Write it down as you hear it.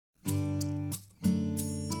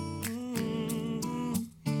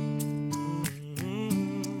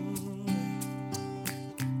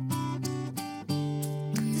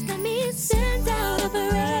me send out a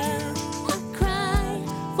prayer, a cry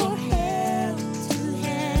for help to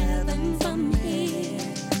heaven from here.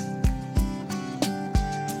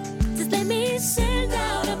 Just let me send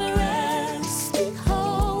out a prayer, speak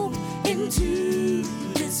hope into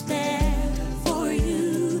despair for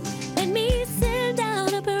you. Let me send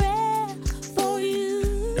out a prayer for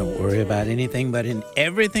you. Don't worry about anything, but in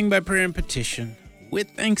everything by prayer and petition, with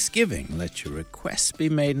thanksgiving, let your requests be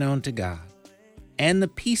made known to God. And the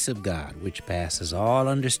peace of God, which passes all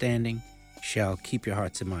understanding, shall keep your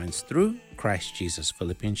hearts and minds through Christ Jesus.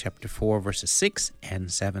 Philippians chapter 4, verses 6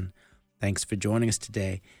 and 7. Thanks for joining us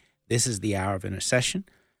today. This is the Hour of Intercession.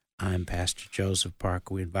 I'm Pastor Joseph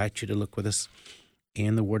Parker. We invite you to look with us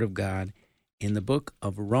in the Word of God in the book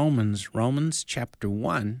of Romans chapter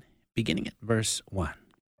 1, beginning at verse 1.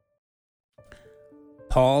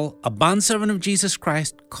 Paul, a bondservant of Jesus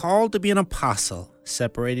Christ, called to be an apostle,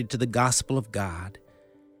 separated to the gospel of God,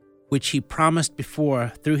 which he promised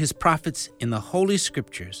before through his prophets in the Holy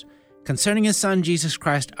Scriptures, concerning his Son Jesus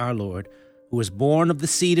Christ our Lord, who was born of the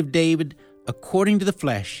seed of David according to the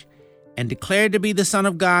flesh, and declared to be the Son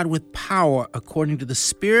of God with power according to the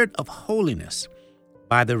Spirit of holiness,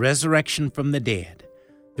 by the resurrection from the dead.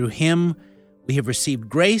 Through him we have received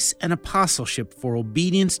grace and apostleship for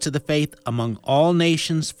obedience to the faith among all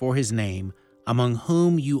nations for his name, among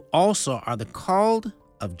whom you also are the called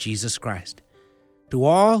of Jesus Christ. To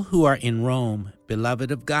all who are in Rome,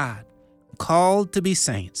 beloved of God, called to be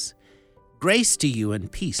saints, grace to you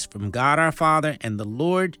and peace from God our Father and the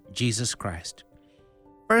Lord Jesus Christ.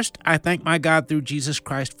 First, I thank my God through Jesus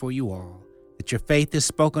Christ for you all, that your faith is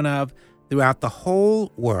spoken of throughout the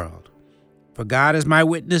whole world. For God is my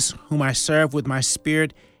witness, whom I serve with my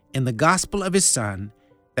spirit in the gospel of his Son,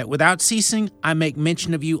 that without ceasing I make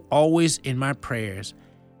mention of you always in my prayers,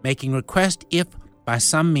 making request if, by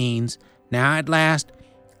some means, now at last,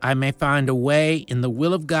 I may find a way in the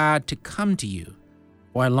will of God to come to you.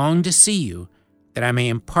 For I long to see you, that I may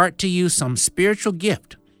impart to you some spiritual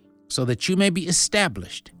gift, so that you may be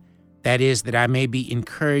established, that is, that I may be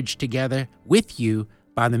encouraged together with you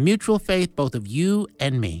by the mutual faith both of you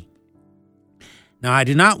and me. Now I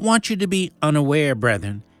do not want you to be unaware,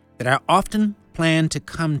 brethren, that I often planned to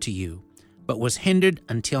come to you, but was hindered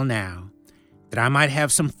until now, that I might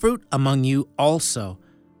have some fruit among you also,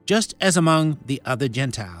 just as among the other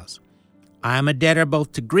Gentiles. I am a debtor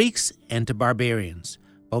both to Greeks and to barbarians,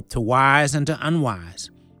 both to wise and to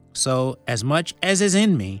unwise. So, as much as is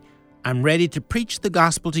in me, I'm ready to preach the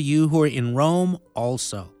gospel to you who are in Rome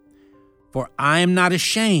also. For I am not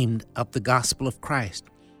ashamed of the gospel of Christ,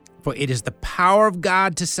 for it is the power of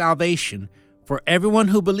God to salvation for everyone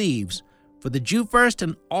who believes, for the Jew first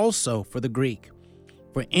and also for the Greek.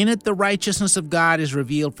 For in it the righteousness of God is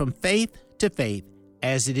revealed from faith to faith,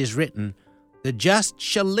 as it is written, the just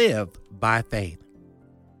shall live by faith.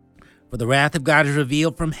 For the wrath of God is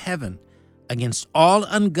revealed from heaven against all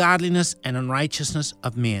ungodliness and unrighteousness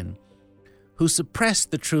of men, who suppress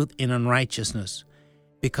the truth in unrighteousness,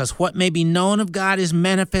 because what may be known of God is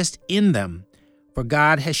manifest in them, for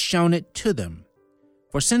God has shown it to them.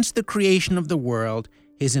 For since the creation of the world,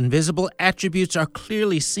 his invisible attributes are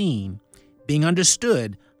clearly seen, being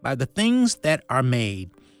understood by the things that are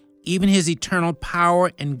made, even his eternal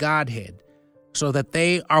power and Godhead, so that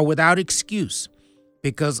they are without excuse,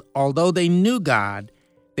 because although they knew God,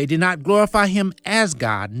 they did not glorify him as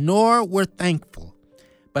God, nor were thankful,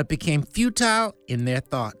 but became futile in their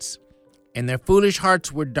thoughts, and their foolish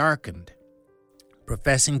hearts were darkened.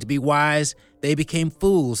 Professing to be wise, they became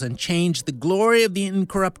fools and changed the glory of the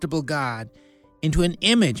incorruptible God into an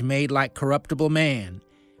image made like corruptible man,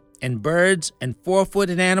 and birds and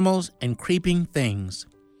four-footed animals and creeping things.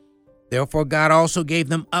 Therefore God also gave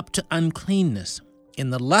them up to uncleanness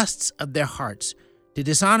in the lusts of their hearts, to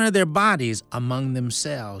dishonor their bodies among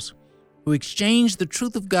themselves, who exchanged the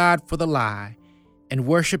truth of God for the lie, and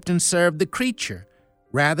worshipped and served the creature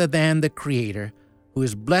rather than the Creator, who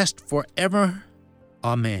is blessed forever.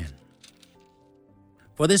 Amen.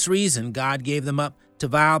 For this reason, God gave them up to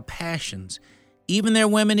vile passions. Even their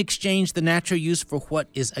women exchanged the natural use for what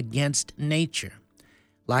is against nature.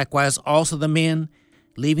 Likewise, also the men,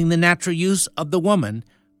 leaving the natural use of the woman,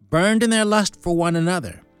 burned in their lust for one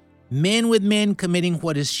another, men with men committing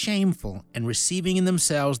what is shameful and receiving in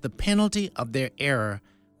themselves the penalty of their error,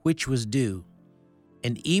 which was due.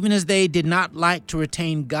 And even as they did not like to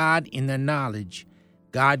retain God in their knowledge,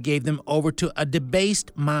 God gave them over to a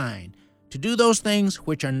debased mind, to do those things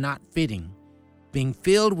which are not fitting, being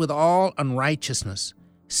filled with all unrighteousness,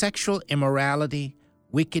 sexual immorality,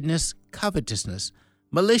 wickedness, covetousness,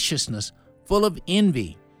 maliciousness, full of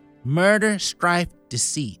envy, murder, strife,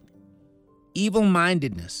 deceit,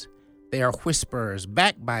 evil-mindedness, They are whisperers,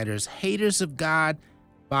 backbiters, haters of God,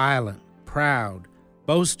 violent, proud,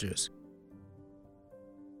 boasters,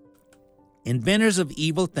 inventors of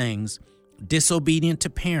evil things, disobedient to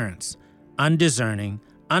parents, undiscerning,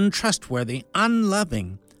 untrustworthy,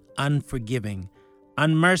 unloving, unforgiving,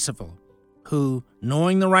 unmerciful, who,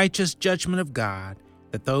 knowing the righteous judgment of God,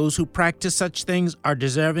 that those who practice such things are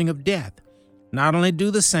deserving of death, not only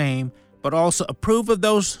do the same, but also approve of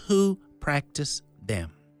those who practice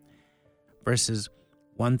them. Verses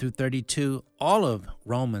 1 through 32, all of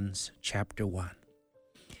Romans chapter 1.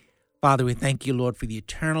 Father, we thank you, Lord, for the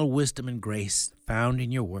eternal wisdom and grace found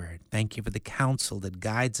in your word. Thank you for the counsel that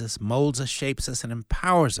guides us, molds us, shapes us, and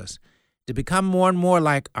empowers us to become more and more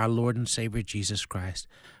like our Lord and Savior Jesus Christ,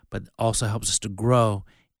 but also helps us to grow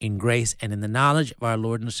in grace and in the knowledge of our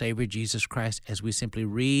Lord and Savior Jesus Christ as we simply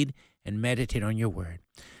read and meditate on your word.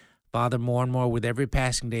 Father, more and more with every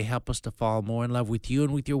passing day, help us to fall more in love with you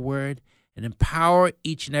and with your word, and empower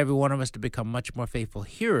each and every one of us to become much more faithful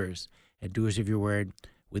hearers and doers of your word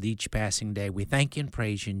with each passing day. We thank you and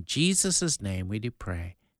praise you. In Jesus' name we do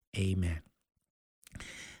pray. Amen.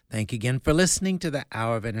 Thank you again for listening to the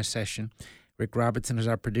Hour of Intercession. Rick Robertson is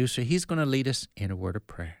our producer. He's going to lead us in a word of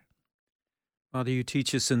prayer. Father, you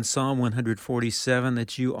teach us in Psalm 147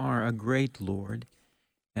 that you are a great Lord,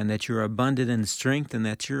 and that you're abundant in strength, and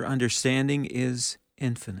that your understanding is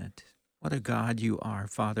infinite. What a God you are,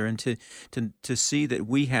 Father, and to see that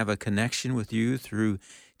we have a connection with you through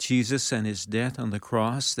Jesus and his death on the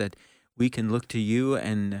cross, that we can look to you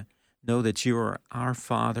and know that you are our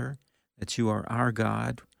Father, that you are our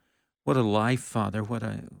God. What a life, Father,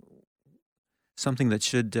 something that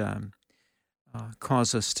should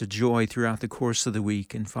cause us to joy throughout the course of the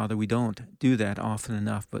week. And Father, we don't do that often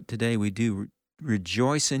enough, but today we do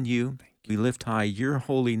rejoice in you. We lift high your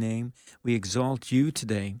holy name. We exalt you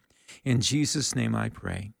today. In Jesus' name I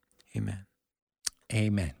pray. Amen.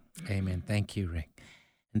 Amen. Amen. Thank you, Rick.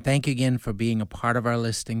 And thank you again for being a part of our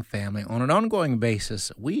listening family. On an ongoing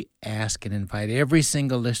basis, we ask and invite every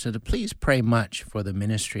single listener to please pray much for the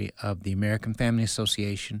ministry of the American Family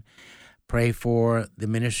Association. Pray for the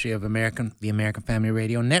ministry of the American Family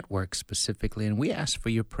Radio Network specifically. And we ask for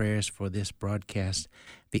your prayers for this broadcast,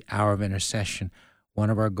 the Hour of Intercession. One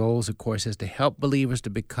of our goals, of course, is to help believers to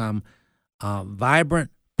become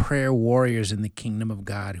vibrant prayer warriors in the kingdom of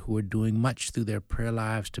God who are doing much through their prayer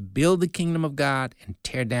lives to build the kingdom of God and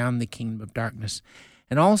tear down the kingdom of darkness.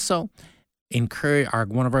 And also,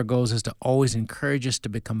 one of our goals is to always encourage us to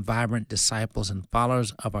become vibrant disciples and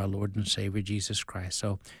followers of our Lord and Savior Jesus Christ.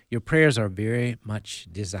 So your prayers are very much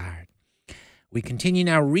desired. We continue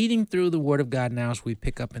now reading through the Word of God now as we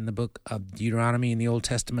pick up in the book of Deuteronomy in the Old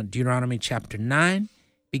Testament, Deuteronomy chapter 9,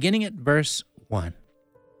 beginning at verse 1.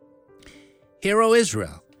 Hear, O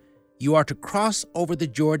Israel, you are to cross over the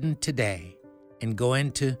Jordan today and go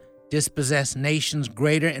in to dispossess nations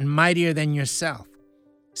greater and mightier than yourself,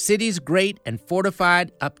 cities great and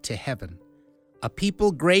fortified up to heaven, a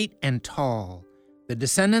people great and tall, the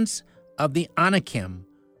descendants of the Anakim,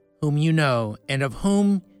 whom you know, and of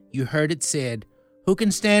whom you heard it said, who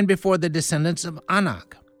can stand before the descendants of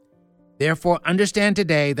Anak? Therefore understand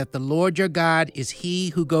today that the Lord your God is he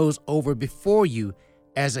who goes over before you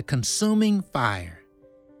as a consuming fire.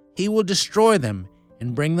 He will destroy them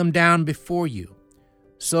and bring them down before you.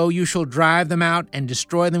 So you shall drive them out and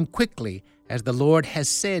destroy them quickly, as the Lord has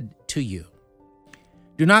said to you.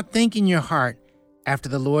 Do not think in your heart, after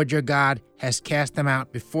the Lord your God has cast them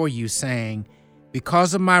out before you, saying,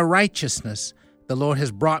 because of my righteousness, the Lord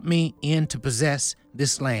has brought me in to possess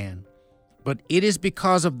this land. But it is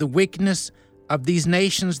because of the wickedness of these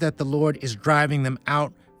nations that the Lord is driving them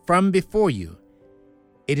out from before you.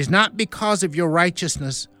 It is not because of your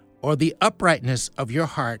righteousness or the uprightness of your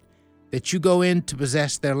heart that you go in to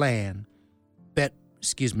possess their land,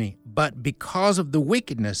 but because of the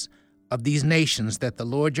wickedness of these nations that the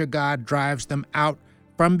Lord your God drives them out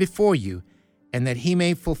from before you, and that he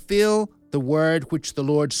may fulfill the word which the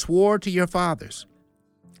Lord swore to your fathers,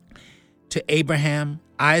 to Abraham,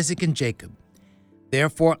 Isaac, and Jacob.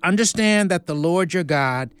 Therefore understand that the Lord your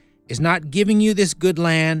God is not giving you this good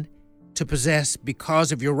land to possess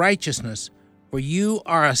because of your righteousness, for you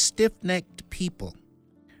are a stiff-necked people.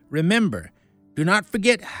 Remember, do not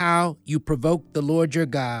forget how you provoked the Lord your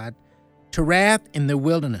God to wrath in the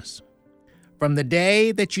wilderness. From the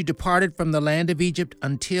day that you departed from the land of Egypt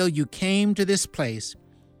until you came to this place,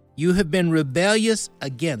 you have been rebellious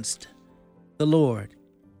against the Lord.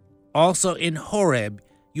 Also in Horeb,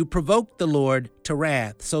 you provoked the Lord to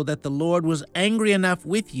wrath, so that the Lord was angry enough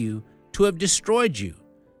with you to have destroyed you.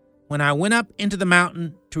 When I went up into the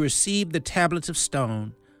mountain to receive the tablets of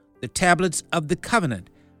stone, the tablets of the covenant,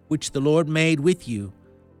 which the Lord made with you.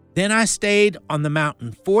 Then I stayed on the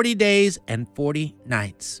mountain 40 days and 40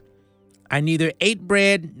 nights. I neither ate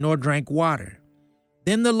bread nor drank water.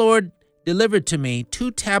 Then the Lord delivered to me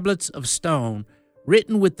 2 tablets of stone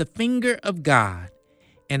written with the finger of God,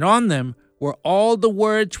 and on them were all the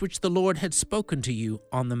words which the Lord had spoken to you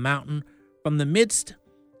on the mountain from the midst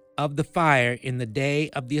of the fire in the day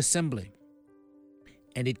of the assembly.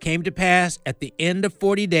 And it came to pass at the end of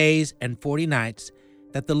 40 days and 40 nights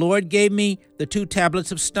that the Lord gave me the 2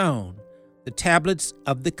 tablets of stone, the tablets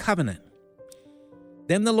of the covenant.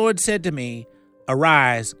 Then the Lord said to me,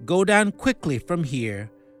 Arise, go down quickly from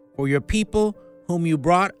here, for your people whom you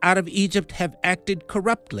brought out of Egypt have acted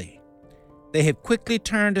corruptly. They have quickly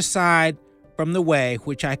turned aside from the way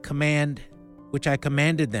which I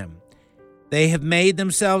commanded them. They have made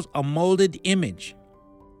themselves a molded image.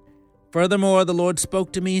 Furthermore, the Lord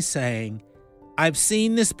spoke to me, saying, I've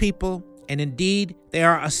seen this people, and indeed they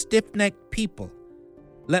are a stiff-necked people.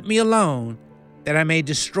 Let me alone, that I may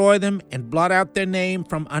destroy them and blot out their name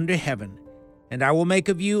from under heaven, and I will make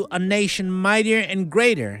of you a nation mightier and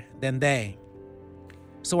greater than they.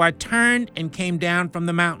 So I turned and came down from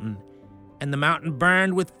the mountain, and the mountain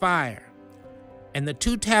burned with fire, and the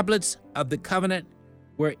 2 tablets of the covenant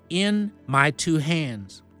were in my 2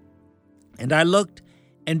 hands. And I looked,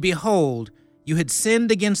 and behold, you had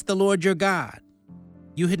sinned against the Lord your God.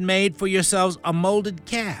 You had made for yourselves a molded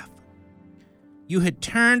calf. You had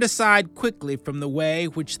turned aside quickly from the way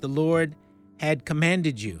which the Lord had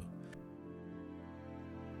commanded you.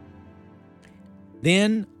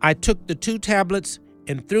 Then I took the 2 tablets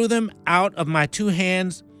and threw them out of my 2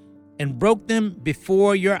 hands and broke them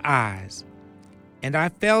before your eyes. And I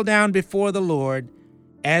fell down before the Lord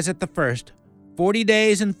as at the first, 40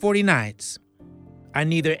 days and 40 nights. I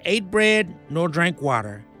neither ate bread nor drank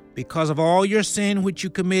water, because of all your sin which you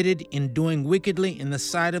committed in doing wickedly in the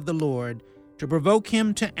sight of the Lord, to provoke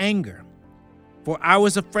him to anger. For I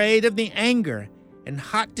was afraid of the anger and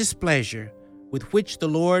hot displeasure with which the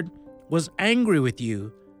Lord was angry with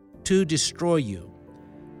you to destroy you.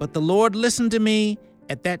 But the Lord listened to me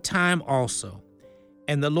at that time also,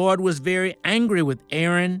 and the Lord was very angry with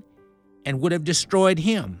Aaron and would have destroyed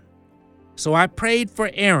him. So I prayed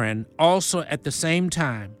for Aaron also at the same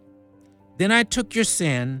time. Then I took your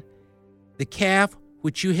sin, the calf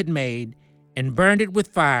which you had made, and burned it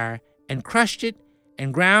with fire, and crushed it,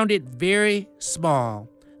 and ground it very small,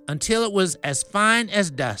 until it was as fine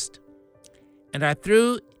as dust. And I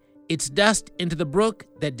threw its dust into the brook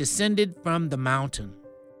that descended from the mountain.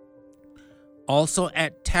 Also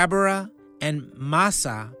at Taberah and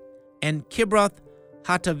Massah and Kibroth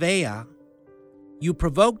Hattaavah, you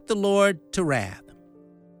provoked the Lord to wrath.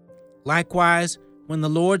 Likewise, when the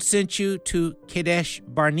Lord sent you to Kadesh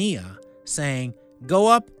Barnea, saying, Go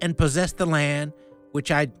up and possess the land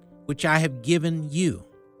which I have given you.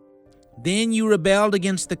 Then you rebelled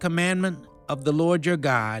against the commandment of the Lord your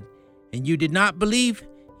God, and you did not believe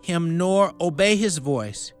him nor obey his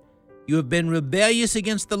voice. You have been rebellious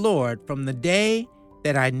against the Lord from the day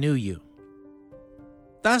that I knew you.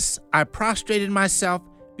 Thus I prostrated myself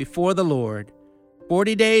before the Lord.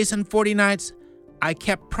 40 days and 40 nights I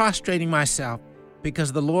kept prostrating myself,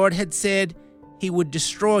 because the Lord had said he would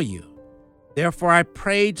destroy you. Therefore I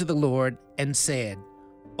prayed to the Lord and said,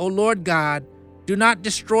 O Lord God, do not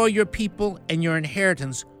destroy your people and your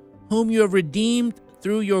inheritance, whom you have redeemed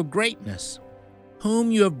through your greatness,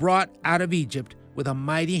 whom you have brought out of Egypt with a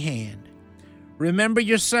mighty hand. Remember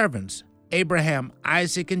your servants, Abraham,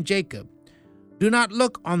 Isaac, and Jacob. Do not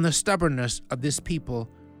look on the stubbornness of this people,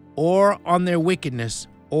 or on their wickedness,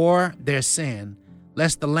 or their sin,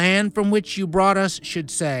 lest the land from which you brought us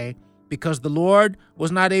should say, because the Lord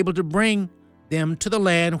was not able to bring them to the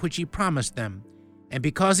land which he promised them, and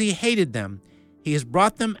because he hated them, he has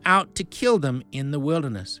brought them out to kill them in the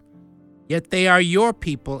wilderness. Yet they are your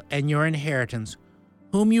people and your inheritance,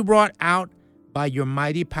 whom you brought out by your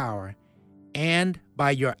mighty power and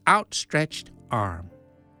by your outstretched arm.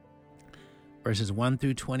 Verses 1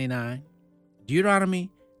 through 29,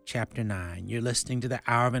 Deuteronomy chapter 9. You're listening to the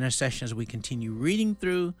Hour of Intercession as we continue reading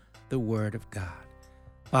through the Word of God.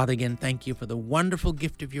 Father, again, thank you for the wonderful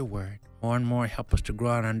gift of your Word. More and more, help us to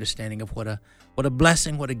grow our understanding of what a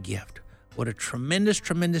blessing, what a gift, what a tremendous,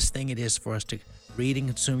 tremendous thing it is for us to read and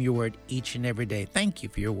consume your Word each and every day. Thank you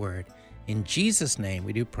for your Word. In Jesus' name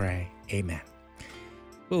we do pray. Amen.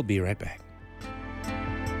 We'll be right back.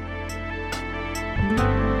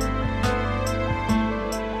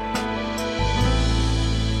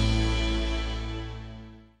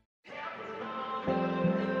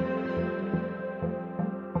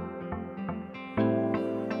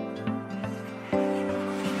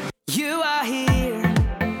 You are here,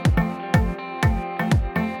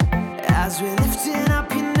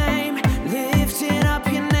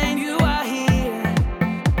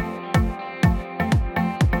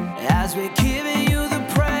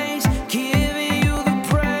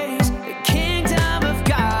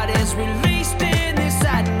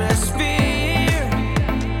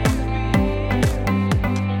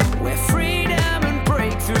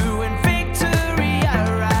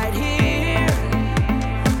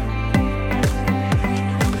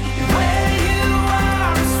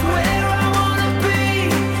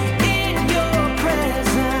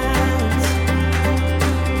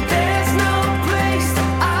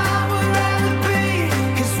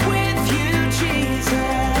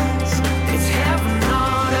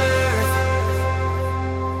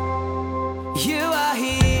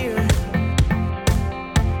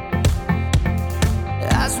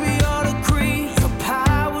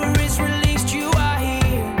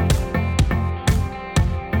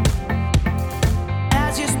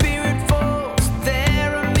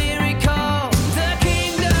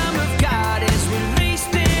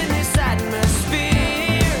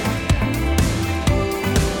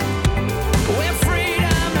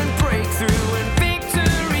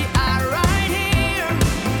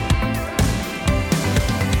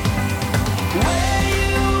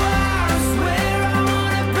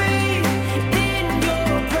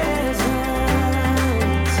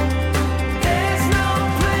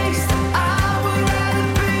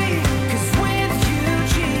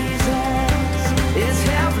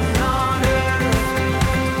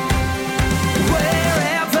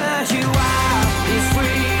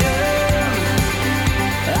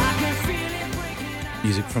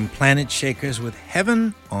 Planet Shakers with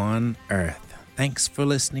Heaven on Earth. Thanks for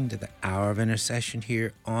listening to the Hour of Intercession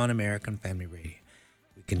here on American Family Radio.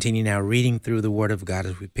 We continue now reading through the Word of God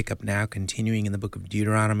as we pick up now, continuing in the book of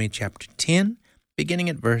Deuteronomy, chapter 10, beginning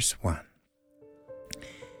at verse 1.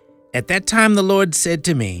 At that time the Lord said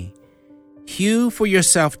to me, Hew for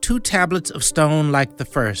yourself 2 tablets of stone like the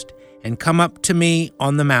first, and come up to me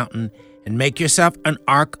on the mountain, and make yourself an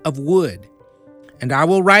ark of wood. And I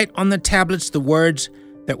will write on the tablets the words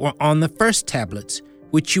that were on the first tablets,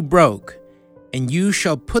 which you broke, and you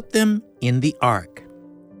shall put them in the ark.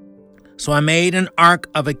 So I made an ark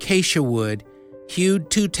of acacia wood,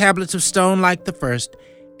 hewed 2 tablets of stone like the first,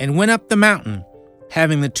 and went up the mountain,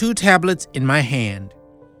 having the 2 tablets in my hand.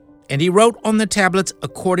 And he wrote on the tablets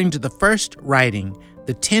according to the first writing,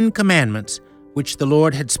 the 10 commandments, which the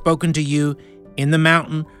Lord had spoken to you in the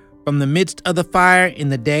mountain from the midst of the fire in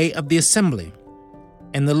the day of the assembly.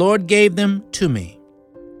 And the Lord gave them to me.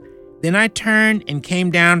 Then I turned and came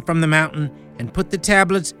down from the mountain and put the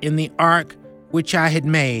tablets in the ark which I had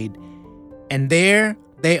made, and there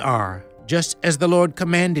they are, just as the Lord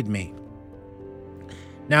commanded me.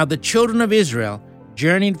 Now the children of Israel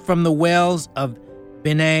journeyed from the wells of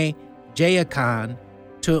Bene Jaakan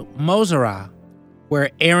to Mosera, where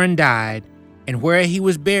Aaron died, and where he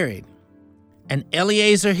was buried. And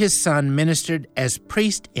Eleazar his son ministered as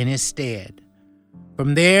priest in his stead.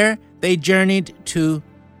 From there they journeyed to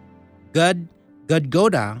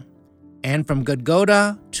Gudgodah, and from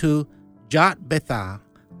Gudgodah to Jotbethah,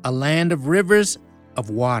 a land of rivers of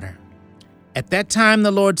water. At that time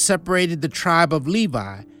the Lord separated the tribe of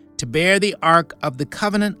Levi to bear the ark of the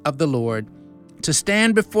covenant of the Lord, to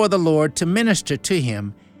stand before the Lord to minister to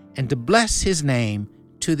him, and to bless his name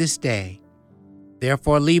to this day.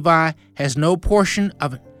 Therefore Levi has no portion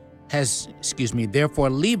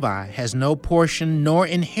nor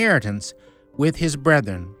inheritance with his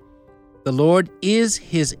brethren. The Lord is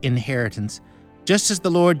his inheritance, just as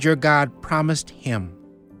the Lord your God promised him.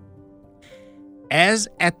 As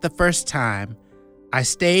at the first time, I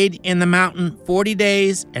stayed in the mountain 40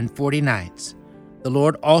 days and 40 nights. The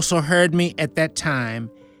Lord also heard me at that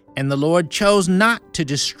time, and the Lord chose not to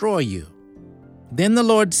destroy you. Then the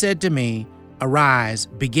Lord said to me, Arise,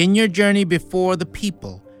 begin your journey before the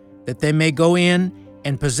people, that they may go in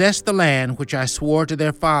and possess the land which I swore to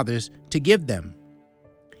their fathers to give them.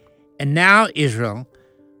 And now, Israel,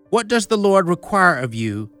 what does the Lord require of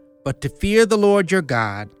you but to fear the Lord your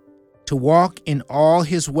God, to walk in all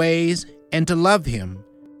his ways, and to love him,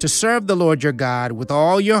 to serve the Lord your God with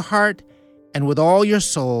all your heart and with all your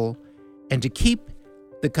soul, and to keep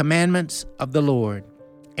the commandments of the Lord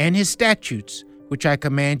and his statutes, which I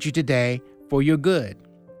command you today for your good?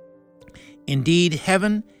 Indeed,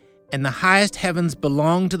 heaven and the highest heavens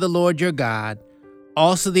belong to the Lord your God,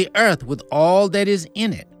 also the earth with all that is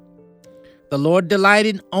in it. The Lord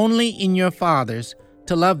delighted only in your fathers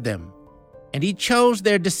to love them, and he chose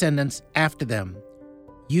their descendants after them,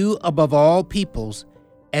 you above all peoples,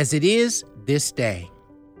 as it is this day.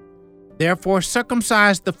 Therefore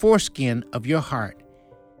circumcise the foreskin of your heart,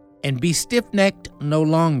 and be stiff-necked no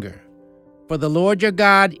longer. For the Lord your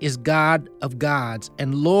God is God of gods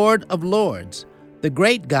and Lord of lords, the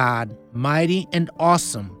great God, mighty and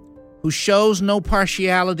awesome, who shows no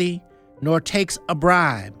partiality nor takes a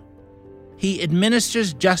bribe. He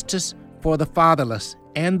administers justice for the fatherless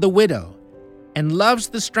and the widow, and loves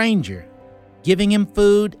the stranger, giving him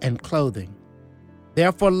food and clothing.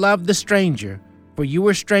 Therefore love the stranger, for you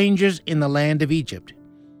were strangers in the land of Egypt.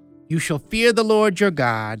 You shall fear the Lord your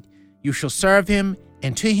God, you shall serve him,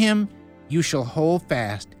 and to him you shall hold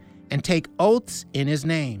fast, and take oaths in his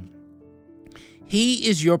name. He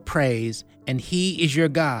is your praise, and he is your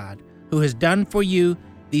God, who has done for you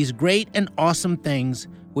these great and awesome things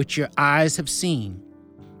which your eyes have seen.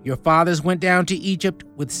 Your fathers went down to Egypt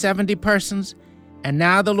with 70 persons, and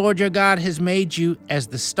now the Lord your God has made you as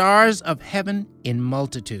the stars of heaven in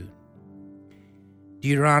multitude.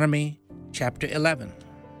 Deuteronomy chapter 11.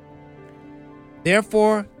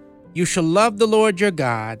 Therefore you shall love the Lord your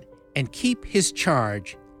God, and keep his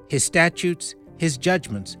charge, his statutes, his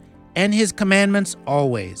judgments, and his commandments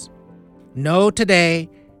always. Know today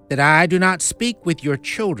that I do not speak with your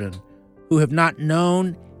children, who have not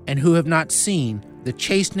known and who have not seen the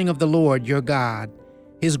chastening of the Lord your God,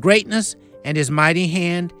 his greatness and his mighty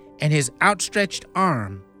hand and his outstretched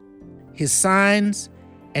arm, his signs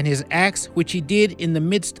and his acts which he did in the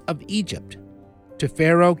midst of Egypt, to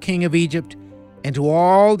Pharaoh king of Egypt, and to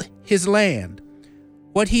all his land,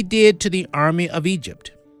 what he did to the army of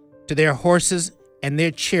Egypt, to their horses and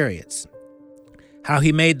their chariots, how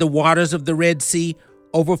he made the waters of the Red Sea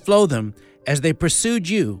overflow them as they pursued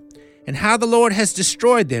you, and how the Lord has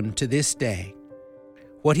destroyed them to this day.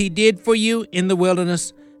 What he did for you in the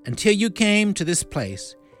wilderness until you came to this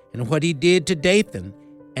place, and what he did to Dathan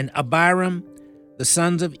and Abiram, the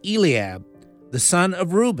sons of Eliab, the son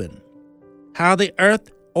of Reuben, how the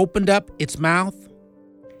earth opened up its mouth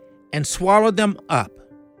and swallowed them up,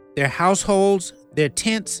 their households, their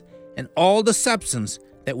tents, and all the substance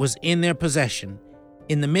that was in their possession,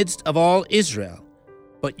 in the midst of all Israel.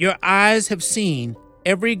 But your eyes have seen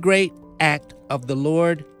every great act of the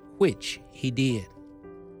Lord which he did.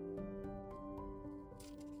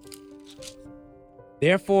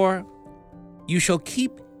 Therefore, you shall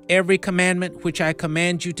keep every commandment which I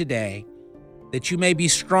command you today, that you may be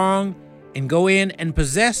strong and go in and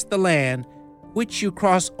possess the land which you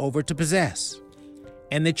cross over to possess,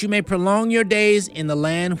 and that you may prolong your days in the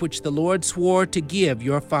land which the Lord swore to give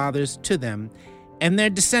your fathers to them and their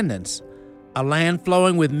descendants, a land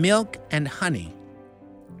flowing with milk and honey.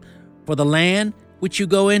 For the land which you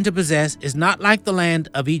go in to possess is not like the land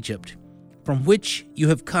of Egypt, from which you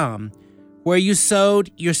have come, where you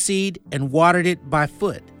sowed your seed and watered it by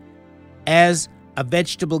foot, as a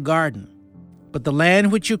vegetable garden. But the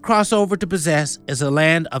land which you cross over to possess is a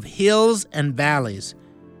land of hills and valleys,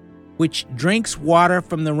 which drinks water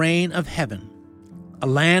from the rain of heaven, a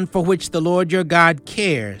land for which the Lord your God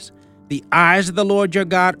cares. The eyes of the Lord your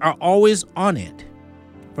God are always on it,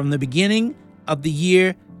 from the beginning of the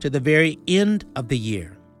year to the very end of the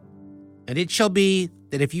year. And it shall be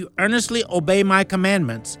that if you earnestly obey my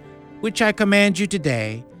commandments, which I command you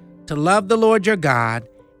today, to love the Lord your God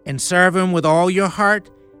and serve him with all your heart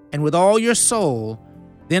and with all your soul,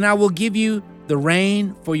 then I will give you the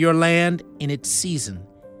rain for your land in its season,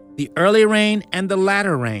 the early rain and the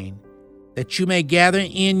latter rain, that you may gather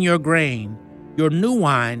in your grain, your new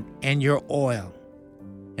wine, and your oil.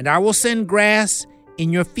 And I will send grass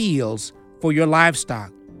in your fields for your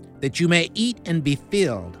livestock, that you may eat and be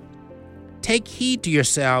filled. Take heed to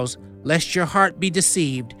yourselves, lest your heart be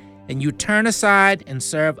deceived, and you turn aside and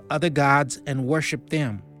serve other gods and worship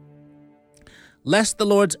them. Lest the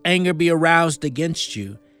Lord's anger be aroused against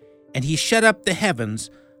you, and he shut up the heavens,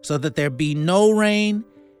 so that there be no rain,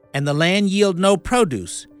 and the land yield no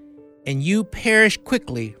produce, and you perish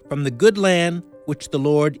quickly from the good land which the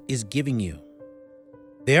Lord is giving you.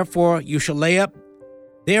 Therefore you shall lay up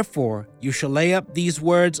these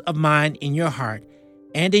words of mine in your heart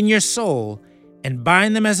and in your soul, and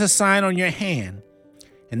bind them as a sign on your hand,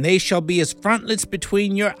 and they shall be as frontlets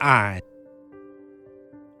between your eyes.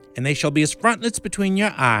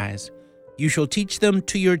 You shall teach them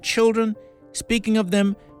to your children, speaking of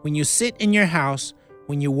them when you sit in your house,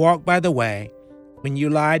 when you walk by the way, when you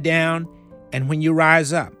lie down, and when you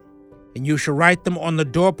rise up. And you shall write them on the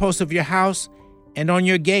doorposts of your house and on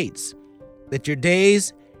your gates, that your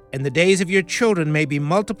days and the days of your children may be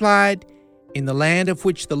multiplied in the land of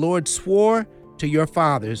which the Lord swore to your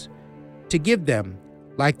fathers to give them,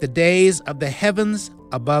 like the days of the heavens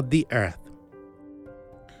above the earth.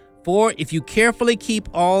 For if you carefully keep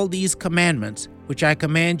all these commandments which I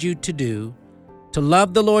command you to do, to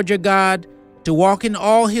love the Lord your God, to walk in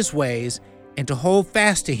all his ways, and to hold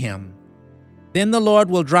fast to him, then the Lord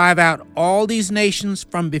will drive out all these nations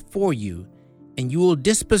from before you, and you will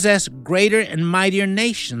dispossess greater and mightier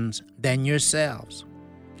nations than yourselves.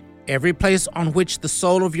 Every place on which the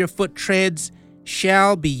sole of your foot treads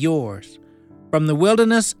shall be yours, from the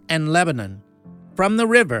wilderness and Lebanon, from the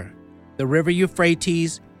river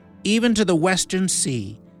Euphrates, even to the western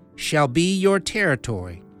sea, shall be your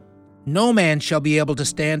territory. No man shall be able to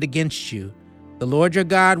stand against you. The Lord your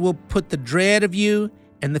God will put the dread of you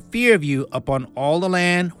and the fear of you upon all the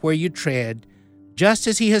land where you tread, just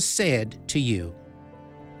as he has said to you.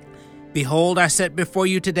 Behold, I set before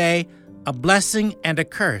you today a blessing and a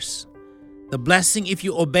curse. The blessing if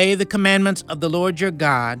you obey the commandments of the Lord your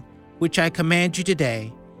God, which I command you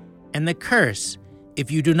today, and the curse if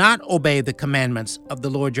you do not obey the commandments of the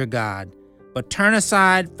Lord your God, but turn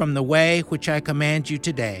aside from the way which I command you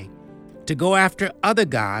today, to go after other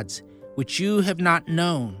gods which you have not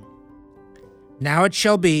known. Now it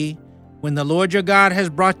shall be, when the Lord your God has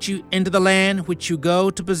brought you into the land which you go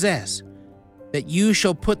to possess, that you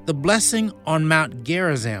shall put the blessing on Mount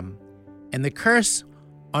Gerizim, and the curse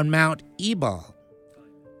on Mount Ebal.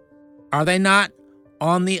 Are they not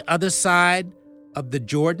on the other side of the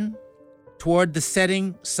Jordan, toward the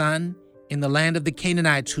setting sun, in the land of the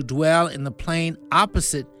Canaanites who dwell in the plain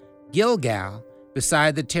opposite Gilgal,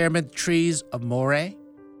 beside the terebinth trees of Moreh?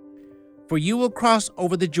 For you will cross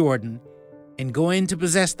over the Jordan, and go in to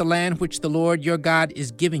possess the land which the Lord your God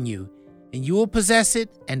is giving you, and you will possess it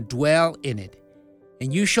and dwell in it.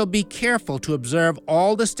 And you shall be careful to observe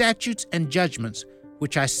all the statutes and judgments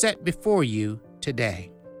which I set before you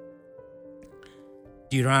today.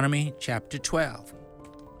 Deuteronomy chapter 12.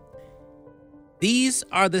 These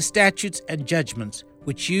are the statutes and judgments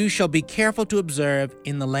which you shall be careful to observe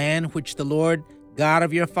in the land which the Lord God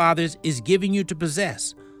of your fathers is giving you to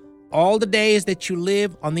possess, all the days that you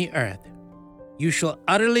live on the earth. You shall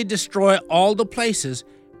utterly destroy all the places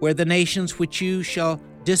where the nations which you shall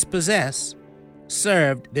dispossess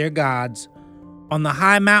served their gods, on the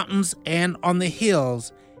high mountains and on the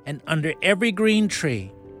hills and under every green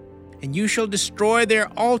tree. And you shall destroy their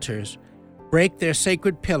altars, break their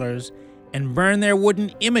sacred pillars, and burn their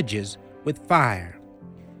wooden images with fire.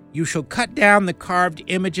 You shall cut down the carved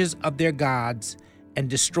images of their gods and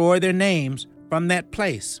destroy their names from that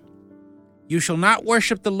place. You shall not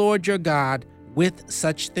worship the Lord your God with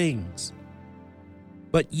such things.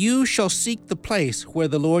 But you shall seek the place where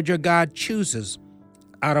the Lord your God chooses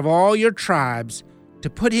out of all your tribes to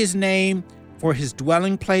put his name for his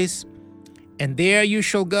dwelling place, and there you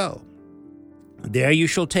shall go. There you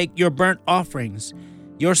shall take your burnt offerings,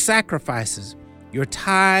 your sacrifices, your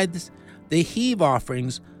tithes, the heave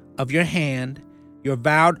offerings of your hand, your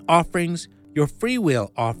vowed offerings, your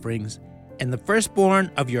freewill offerings, and the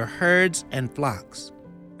firstborn of your herds and flocks.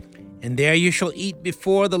 And there you shall eat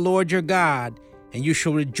before the Lord your God, and you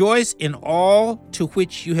shall rejoice in all to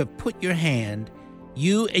which you have put your hand,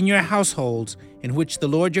 you and your households, in which the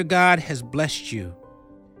Lord your God has blessed you.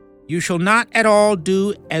 You shall not at all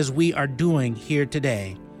do as we are doing here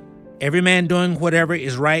today, every man doing whatever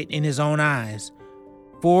is right in his own eyes.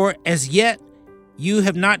 For as yet you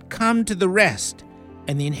have not come to the rest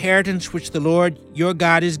and the inheritance which the Lord your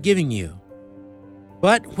God is giving you.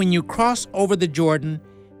 But when you cross over the Jordan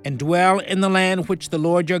and dwell in the land which the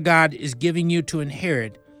Lord your God is giving you to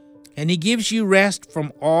inherit, and he gives you rest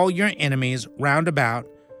from all your enemies round about,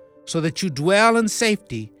 so that you dwell in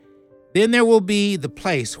safety, then there will be the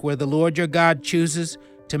place where the Lord your God chooses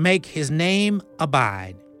to make his name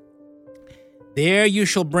abide. There you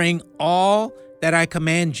shall bring all that I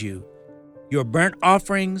command you, your burnt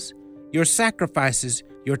offerings, your sacrifices,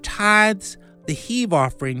 your tithes, the heave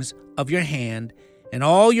offerings of your hand, and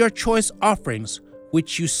all your choice offerings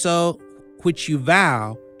which you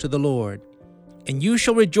vow to the Lord. And you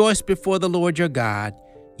shall rejoice before the Lord your God,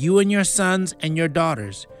 you and your sons and your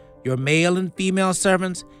daughters, your male and female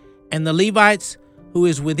servants, and the Levites who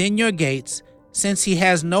is within your gates, since he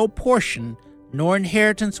has no portion nor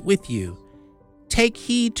inheritance with you. Take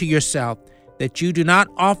heed to yourself that you do not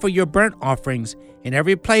offer your burnt offerings in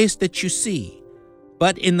every place that you see,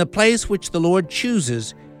 but in the place which the Lord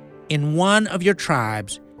chooses in one of your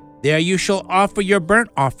tribes, there you shall offer your burnt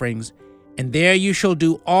offerings, and there you shall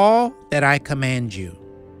do all that I command you.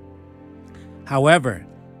 However,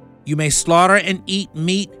 you may slaughter and eat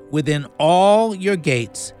meat within all your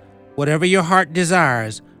gates, whatever your heart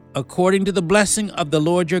desires, according to the blessing of the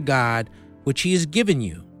Lord your God, which he has given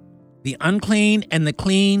you. The unclean and the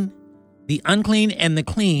clean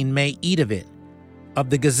may eat of it, of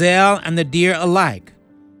the gazelle and the deer alike.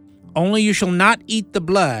 Only you shall not eat the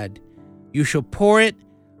blood, you shall pour it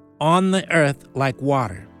on the earth like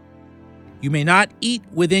water. You may not eat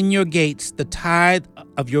within your gates the tithe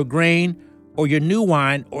of your grain, or your new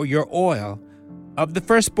wine, or your oil, of the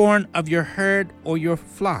firstborn of your herd or your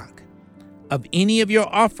flock, of any of your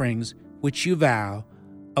offerings which you vow,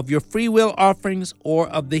 of your freewill offerings, or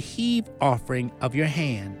of the heave offering of your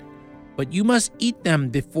hand. But you must eat them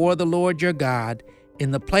before the Lord your God in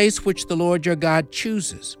the place which the Lord your God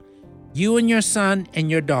chooses, you and your son and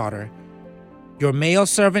your daughter, your male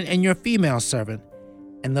servant and your female servant,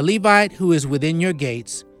 and the Levite who is within your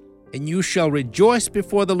gates, and you shall rejoice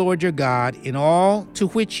before the Lord your God in all to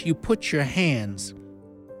which you put your hands.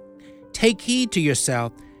 Take heed to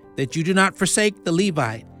yourself that you do not forsake the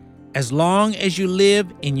Levite, as long as you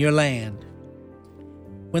live in your land.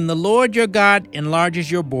 When the Lord your God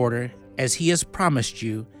enlarges your border, as he has promised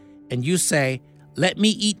you, and you say, "Let me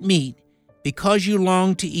eat meat," because you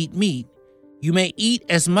long to eat meat, you may eat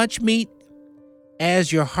as much meat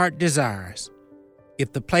as your heart desires.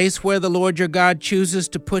 If the place where the Lord your God chooses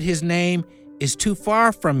to put his name is too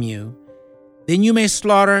far from you, then you may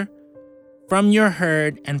slaughter from your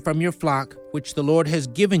herd and from your flock, which the Lord has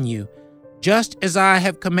given you, just as I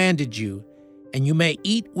have commanded you, and you may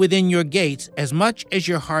eat within your gates as much as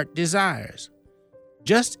your heart desires,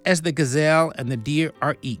 just as the gazelle and the deer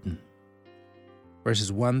are eaten.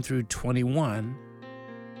 Verses 1 through 21.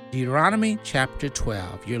 Deuteronomy chapter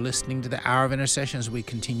 12. You're listening to the Hour of Intercession as we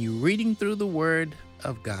continue reading through the Word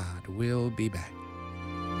of God. We'll be back.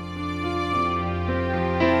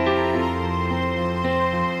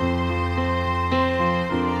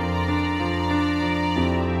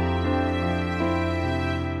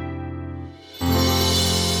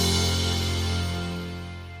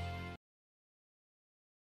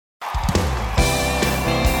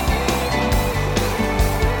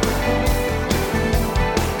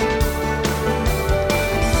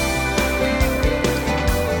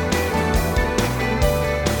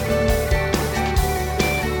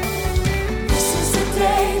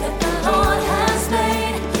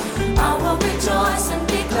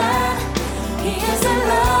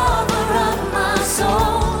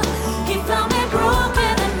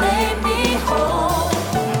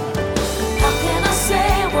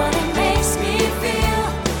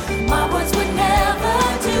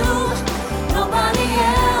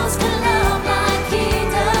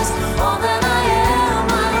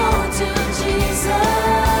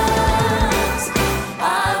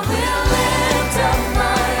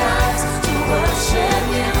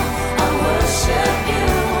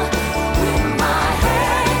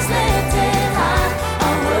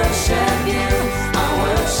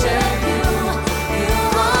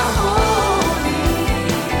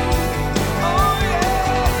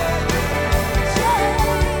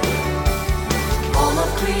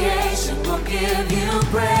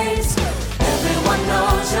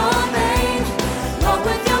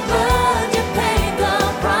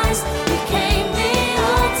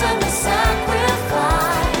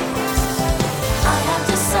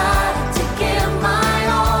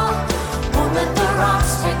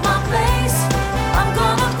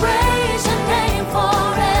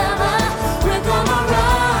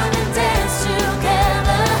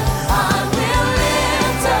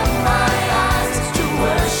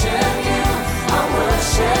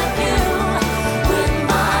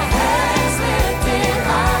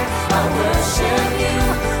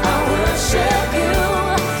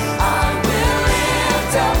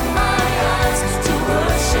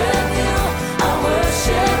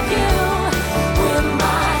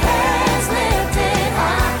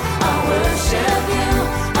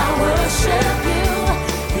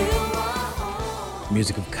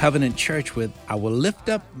 Music of Covenant Church with I Will Lift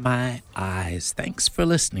Up My Eyes. Thanks for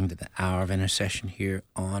listening to the Hour of Intercession here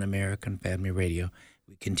on American Family Radio.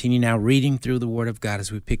 We continue now reading through the Word of God as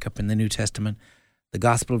we pick up in the New Testament, the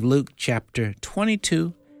Gospel of Luke, chapter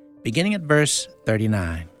 22, beginning at verse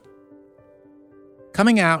 39.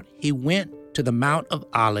 Coming out, he went to the Mount of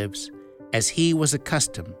Olives as he was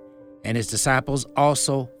accustomed, and his disciples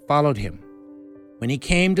also followed him. When he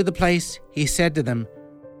came to the place, he said to them,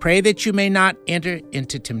 "Pray that you may not enter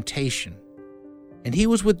into temptation." And he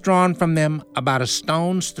was withdrawn from them about a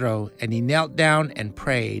stone's throw, and he knelt down and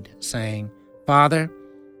prayed, saying, "Father,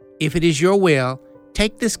 if it is your will,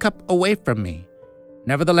 take this cup away from me.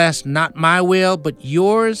 Nevertheless, not my will, but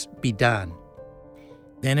yours be done."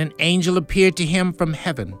 Then an angel appeared to him from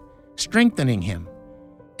heaven, strengthening him.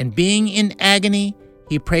 And being in agony,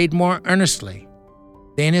 he prayed more earnestly.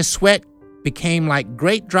 Then his sweat became like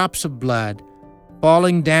great drops of blood,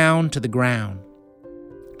 falling down to the ground.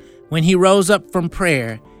 When he rose up from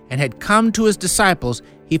prayer and had come to his disciples,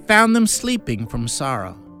 he found them sleeping from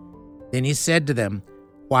sorrow. Then he said to them,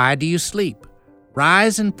 "Why do you sleep?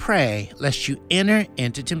 Rise and pray, lest you enter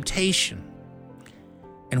into temptation."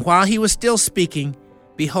 And while he was still speaking,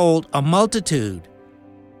 behold, a multitude,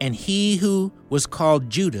 and he who was called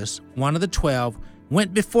Judas, one of the 12,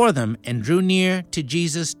 went before them and drew near to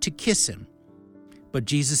Jesus to kiss him. But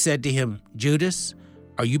Jesus said to him, "Judas,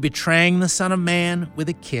 are you betraying the Son of Man with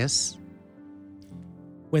a kiss?"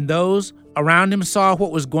 When those around him saw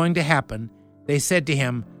what was going to happen, they said to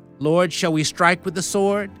him, "Lord, shall we strike with the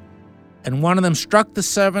sword?" And one of them struck the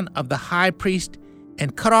servant of the high priest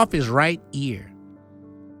and cut off his right ear.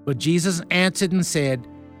 But Jesus answered and said,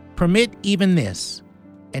 "Permit even this."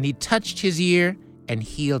 And he touched his ear and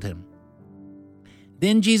healed him.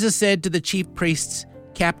 Then Jesus said to the chief priests,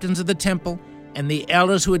 captains of the temple, and the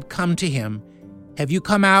elders who had come to him, "Have you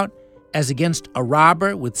come out as against a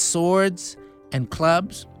robber with swords and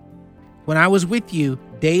clubs? When I was with you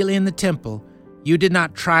daily in the temple, you did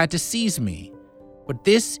not try to seize me. But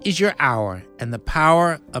this is your hour and the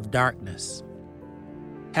power of darkness."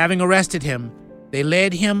 Having arrested him, they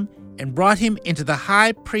led him and brought him into the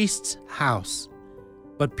high priest's house.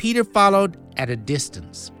 But Peter followed at a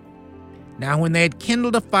distance. Now when they had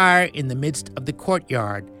kindled a fire in the midst of the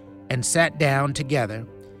courtyard and sat down together,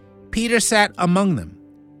 Peter sat among them.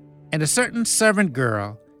 And a certain servant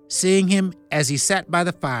girl, seeing him as he sat by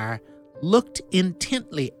the fire, looked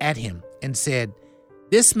intently at him and said,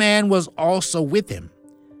 "This man was also with him."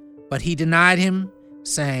 But he denied him,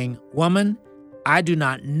 saying, "Woman, I do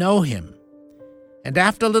not know him." And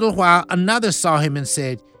after a little while another saw him and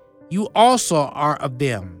said, "You also are of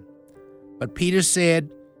them." But Peter said,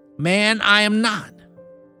 "Man, I am not."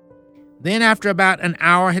 Then after about an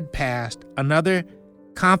hour had passed, another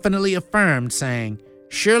confidently affirmed, saying,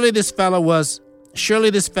 Surely this fellow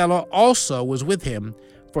also was with him,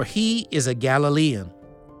 for he is a Galilean."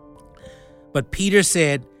 But Peter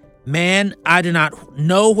said, "Man, I do not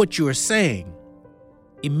know what you are saying."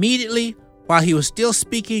 Immediately, while he was still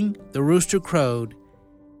speaking, the rooster crowed,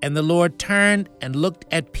 and the Lord turned and looked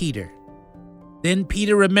at Peter. Then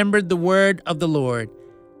Peter remembered the word of the Lord,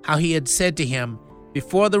 how he had said to him,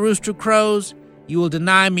 "Before the rooster crows, you will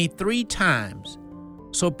deny me 3 times."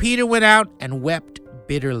 So Peter went out and wept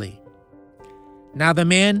bitterly. Now the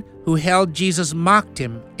men who held Jesus mocked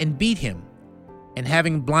him and beat him, and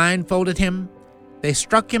having blindfolded him, they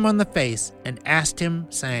struck him on the face and asked him,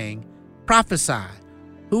 saying, "Prophesy,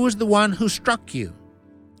 who is the one who struck you?"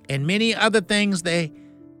 And many other things they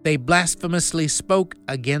blasphemously spoke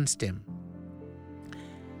against him.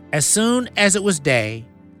 As soon as it was day,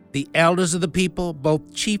 the elders of the people,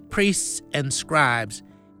 both chief priests and scribes,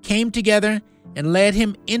 came together and led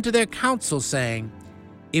him into their council, saying,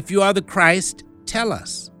 "If you are the Christ, tell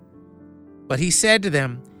us." But he said to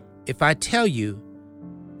them, "If I tell you,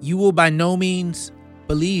 you will by no means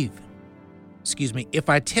believe. If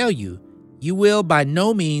I tell you, you will by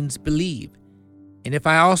no means believe. And if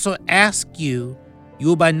I also ask you, you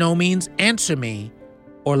will by no means answer me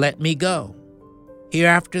or let me go.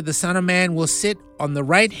 Hereafter the Son of Man will sit on the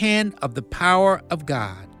right hand of the power of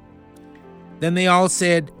God." Then they all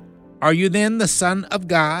said, "Are you then the Son of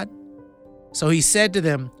God?" So he said to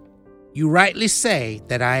them, "You rightly say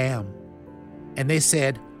that I am." And they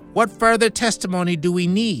said, "What further testimony do we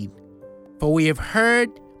need? For we have heard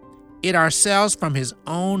it ourselves from his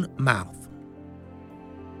own mouth."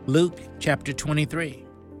 Luke chapter 23.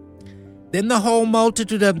 Then the whole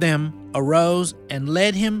multitude of them arose and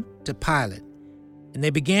led him to Pilate. And they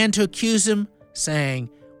began to accuse him, saying,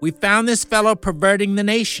 "We found this fellow perverting the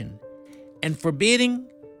nation, and forbidding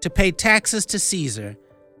to pay taxes to Caesar,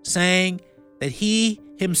 saying that he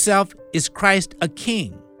himself is Christ a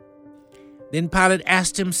king?" Then Pilate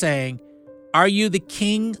asked him, saying, "Are you the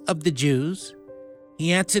king of the Jews?"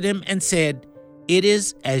 He answered him and said, "It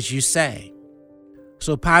is as you say."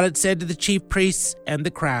 So Pilate said to the chief priests and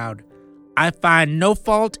the crowd, "I find no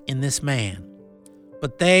fault in this man."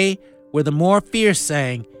 But they were the more fierce,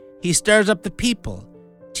 saying, "He stirs up the people,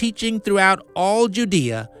 teaching throughout all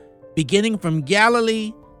Judea, beginning from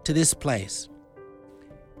Galilee to this place."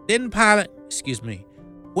 When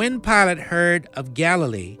Pilate heard of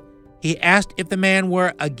Galilee, he asked if the man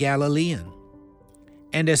were a Galilean.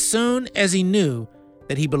 And as soon as he knew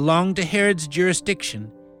that he belonged to Herod's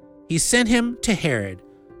jurisdiction, he sent him to Herod,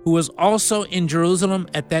 who was also in Jerusalem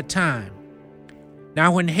at that time.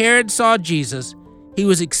 Now when Herod saw Jesus, he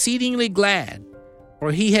was exceedingly glad,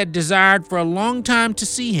 for he had desired for a long time to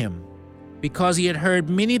see him, because he had heard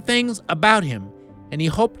many things about him, and he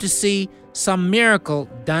hoped to see some miracle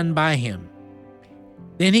done by him.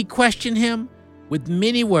 Then he questioned him with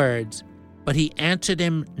many words, but he answered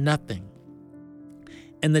him nothing.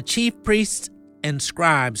 And the chief priests and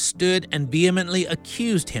scribes stood and vehemently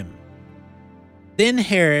accused him. Then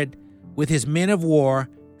Herod, with his men of war,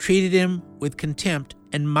 treated him with contempt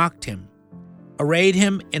and mocked him, arrayed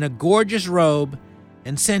him in a gorgeous robe,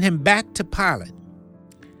 and sent him back to Pilate.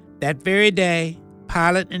 That very day,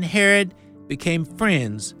 Pilate and Herod became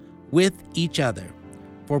friends with each other,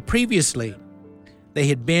 for previously they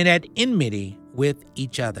had been at enmity with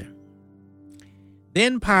each other.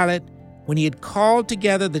 Then Pilate, when he had called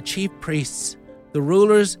together the chief priests, the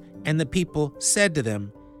rulers, and the people, said to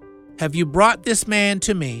them, "Have you brought this man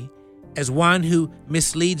to me as one who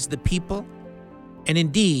misleads the people? And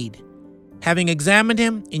indeed, having examined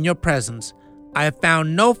him in your presence, I have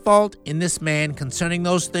found no fault in this man concerning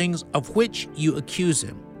those things of which you accuse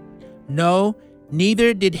him. No,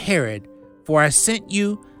 neither did Herod, for I sent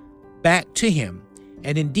you back to him,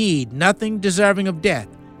 and indeed nothing deserving of death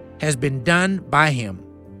has been done by him.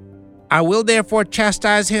 I will therefore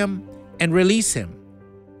chastise him and release him,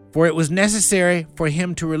 for it was necessary for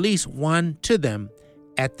him to release one to them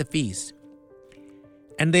at the feast."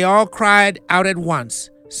 And they all cried out at once,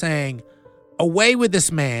 saying, "Away with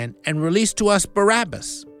this man, and release to us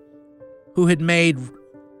Barabbas," who had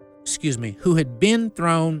been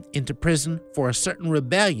thrown into prison for a certain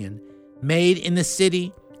rebellion made in the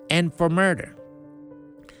city and for murder.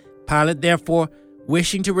 Pilate, therefore,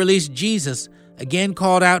 wishing to release Jesus, again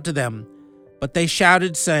called out to them, but they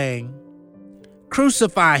shouted, saying,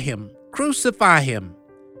 "Crucify him! Crucify him!"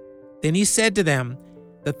 Then he said to them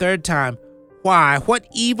the third time, "Why, what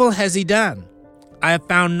evil has he done? I have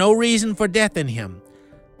found no reason for death in him.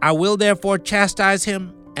 I will therefore chastise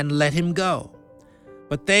him and let him go."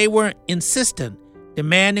 But they were insistent,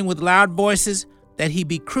 demanding with loud voices that he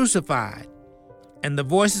be crucified. And the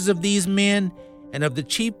voices of these men and of the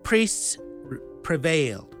chief priests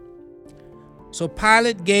prevailed. So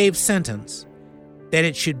Pilate gave sentence that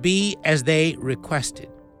it should be as they requested.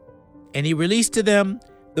 And he released to them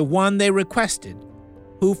the one they requested,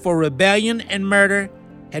 who for rebellion and murder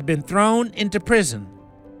had been thrown into prison,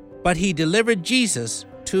 but he delivered Jesus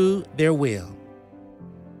to their will.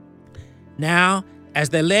 Now, as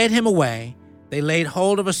they led him away, they laid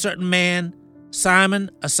hold of a certain man, Simon,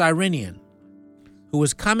 a Cyrenian, who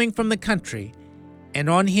was coming from the country, and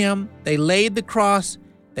on him they laid the cross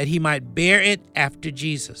that he might bear it after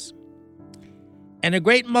Jesus. And a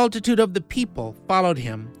great multitude of the people followed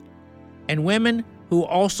him, and women who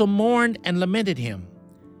also mourned and lamented him.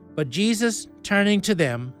 But Jesus, turning to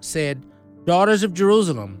them, said, "Daughters of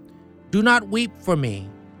Jerusalem, do not weep for me,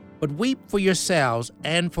 but weep for yourselves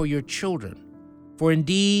and for your children. For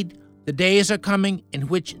indeed, the days are coming in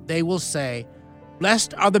which they will say,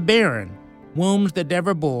 'Blessed are the barren, wombs that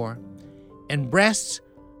never bore, and breasts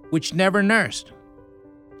which never nursed.'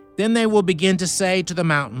 Then they will begin to say to the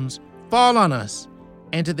mountains, 'Fall on us,'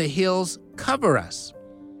 and to the hills, 'Cover us.'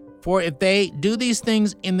 For if they do these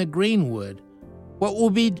things in the greenwood, what will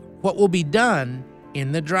be done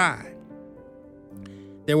in the dry?"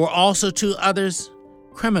 There were also 2 others,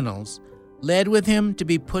 criminals, led with him to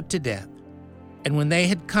be put to death. And when they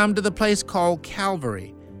had come to the place called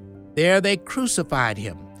Calvary, there they crucified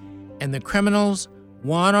him, and the criminals,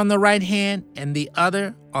 one on the right hand and the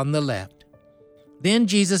other on the left. Then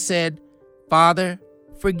Jesus said, "Father,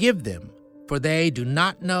 forgive them, for they do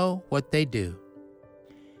not know what they do."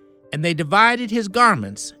 And they divided his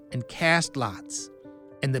garments and cast lots,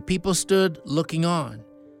 and the people stood looking on.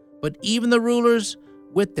 But even the rulers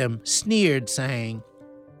with them sneered, saying,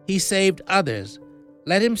 "He saved others.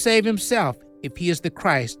 Let him save himself if he is the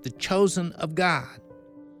Christ, the chosen of God."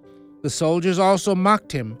 The soldiers also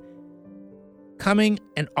mocked him, coming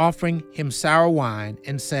and offering him sour wine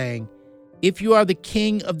and saying, "If you are the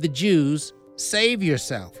king of the Jews, save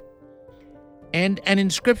yourself." And an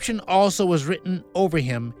inscription also was written over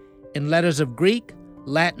him in letters of Greek,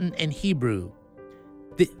 Latin, and Hebrew.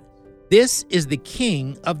 "This is the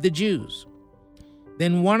King of the Jews."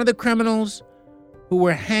 Then one of the criminals who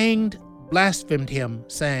were hanged blasphemed him,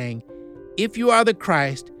 saying, "If you are the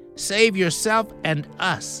Christ, save yourself and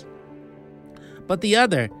us." But the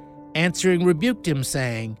other, answering, rebuked him,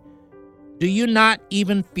 saying, "Do you not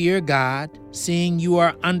even fear God, seeing you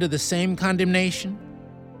are under the same condemnation?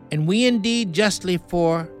 And we indeed justly,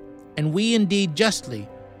 for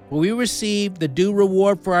we receive the due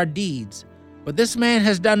reward for our deeds. But this man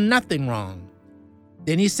has done nothing wrong."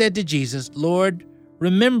 Then he said to Jesus, "Lord,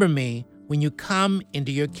 remember me when you come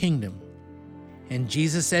into your kingdom." And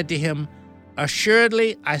Jesus said to him,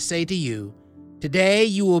 "Assuredly, I say to you, today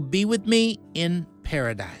you will be with me in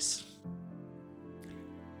paradise."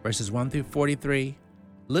 Verses 1 through 43,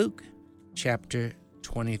 Luke chapter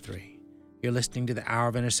 23. You're listening to the Hour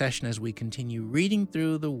of Intercession as we continue reading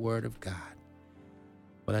through the Word of God.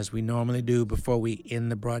 Well, as we normally do before we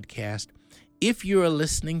end the broadcast, if you are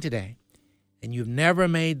listening today and you've never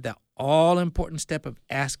made the all-important step of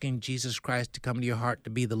asking Jesus Christ to come to your heart to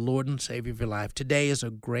be the Lord and Savior of your life, today is a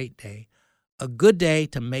great day, a good day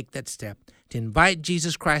to make that step, to invite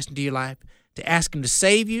Jesus Christ into your life, to ask him to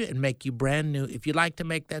save you and make you brand new. If you'd like to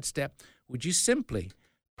make that step, would you simply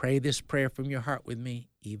pray this prayer from your heart with me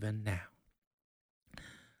even now?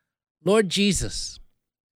 Lord Jesus,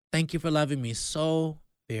 thank you for loving me so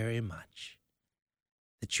very much,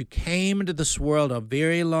 that you came into this world a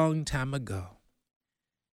very long time ago.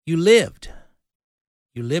 You lived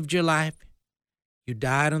your life. You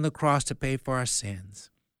died on the cross to pay for our sins.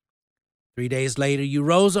 3 days later, you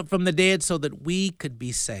rose up from the dead so that we could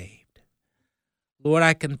be saved. Lord,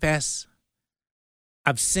 I confess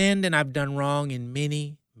I've sinned and I've done wrong in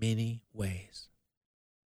many, many ways.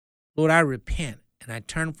 Lord, I repent and I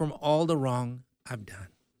turn from all the wrong I've done.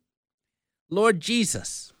 Lord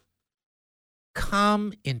Jesus,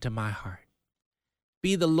 come into my heart.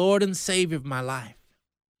 Be the Lord and Savior of my life.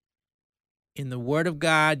 In the Word of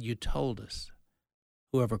God, you told us,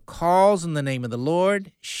 whoever calls in the name of the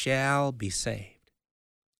Lord shall be saved.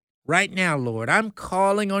 Right now, Lord, I'm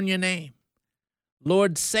calling on your name.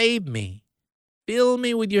 Lord, save me. Fill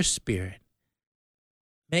me with your Spirit.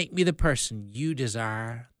 Make me the person you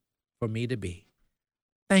desire for me to be.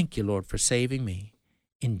 Thank you, Lord, for saving me.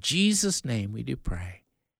 In Jesus' name we do pray.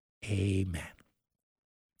 Amen.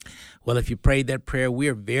 Well, if you prayed that prayer, we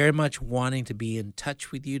are very much wanting to be in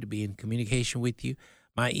touch with you, to be in communication with you.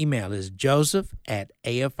 My email is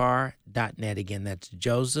joseph@afr.net. Again, that's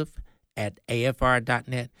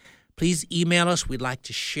joseph@afr.net. Please email us. We'd like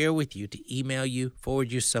to share with you, to email you,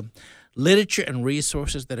 forward you some literature and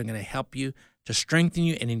resources that are going to help you, to strengthen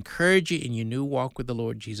you and encourage you in your new walk with the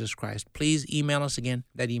Lord Jesus Christ. Please email us again,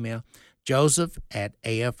 that email,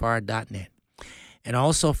 joseph@afr.net. And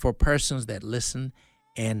also for persons that listen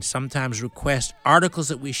and sometimes request articles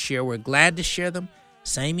that we share, we're glad to share them.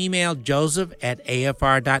 Same email,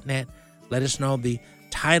 joseph@afr.net. Let us know the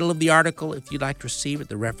title of the article if you'd like to receive it,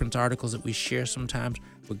 the reference articles that we share sometimes.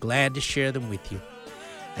 We're glad to share them with you.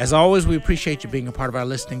 As always, we appreciate you being a part of our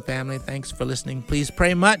listening family. Thanks for listening. Please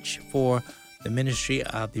pray much for the ministry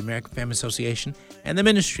of the American Family Association and the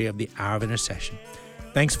ministry of the Hour of Intercession.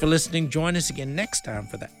 Thanks for listening. Join us again next time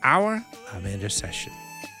for the Hour of Intercession.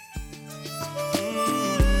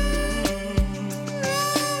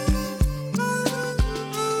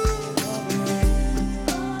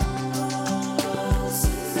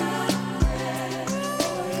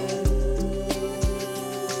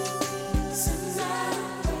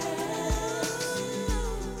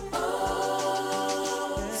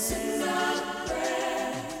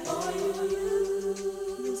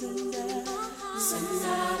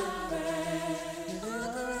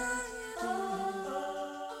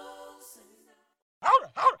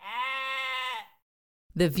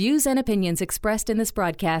 The views and opinions expressed in this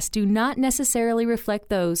broadcast do not necessarily reflect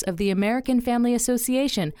those of the American Family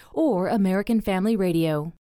Association or American Family Radio.